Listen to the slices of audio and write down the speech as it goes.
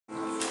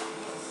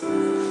De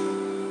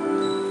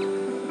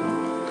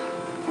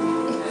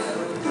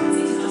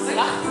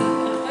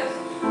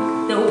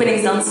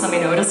openingsdans van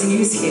mijn ouders die nu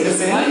gescheiden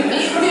zijn.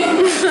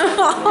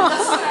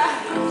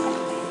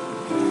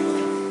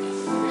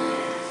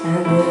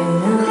 I've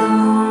been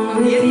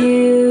alone with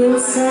you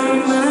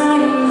inside my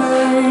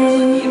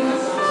mind,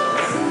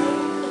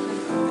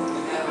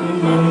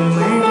 and in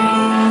my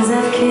dreams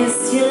I've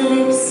kissed your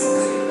lips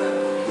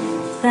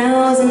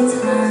 1,000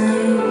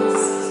 times.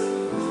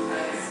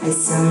 I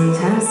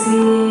sometimes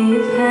see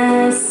you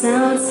pass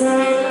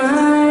outside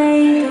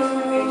my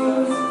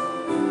door.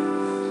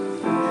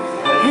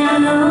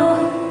 Hello,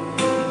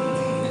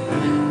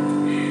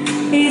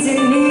 is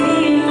it me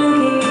you're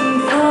looking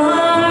for?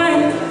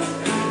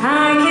 I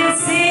can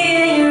see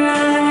in your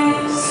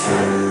eyes,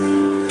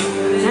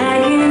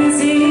 I can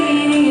see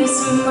in your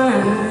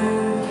smile.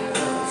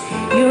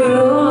 You're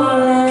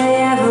all I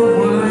ever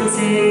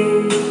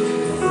wanted.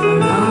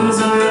 Your arms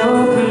are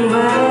open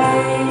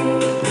wide.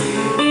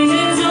 You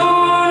just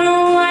don't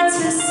know what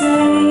to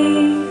say,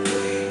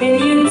 and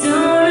you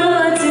don't know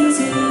what to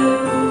do.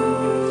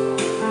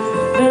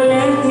 But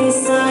let me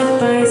start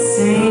by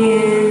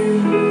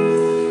saying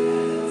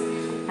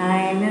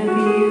I love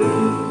you.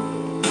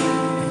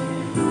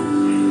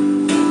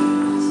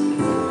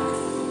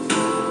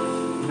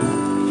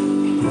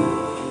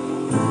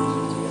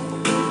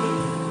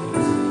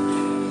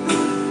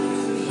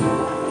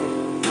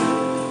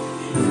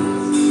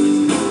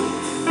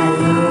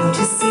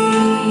 To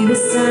see the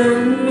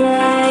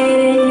sunlight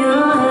in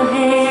your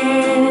hair,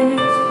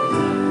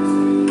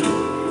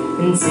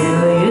 and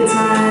tell you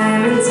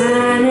time and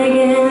time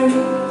again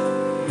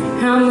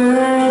how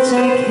much I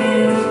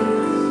care.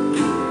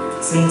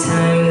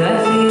 Sometimes I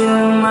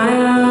feel my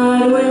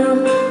heart will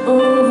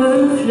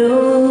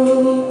overflow.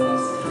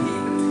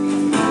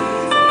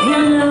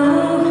 Hello,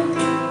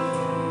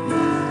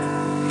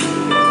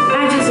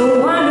 I just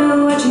wonder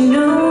what you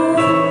know,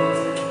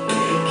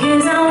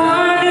 'cause I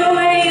wonder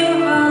where you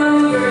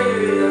are,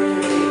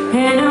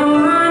 and I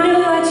wonder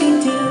what you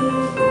do.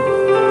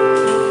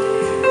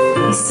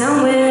 You're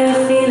somewhere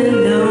feeling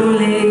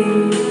lonely,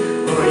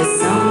 or is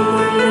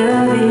someone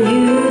loving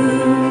you?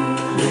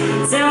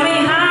 Tell me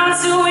how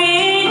to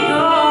win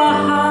your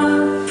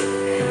heart,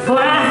 for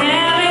I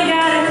haven't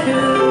got a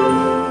clue.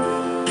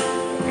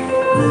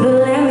 But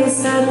let me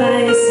start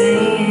by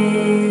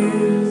saying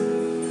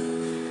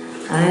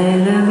I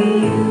love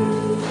you.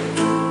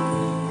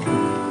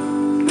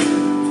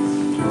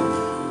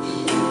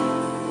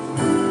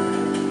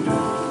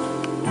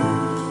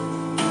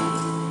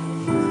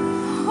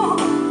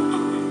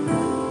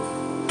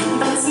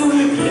 That's not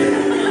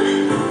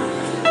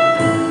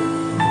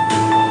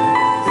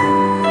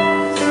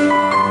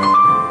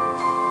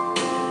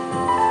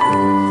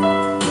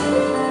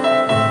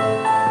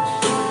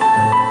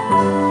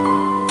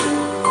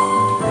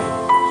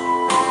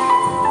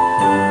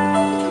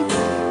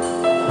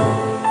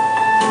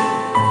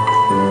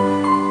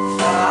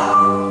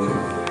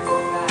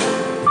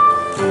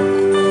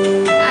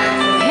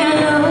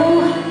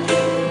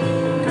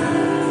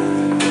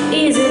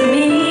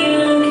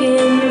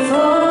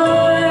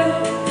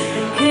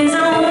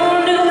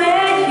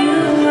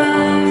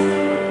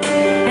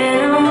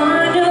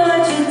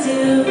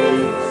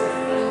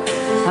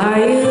are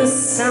you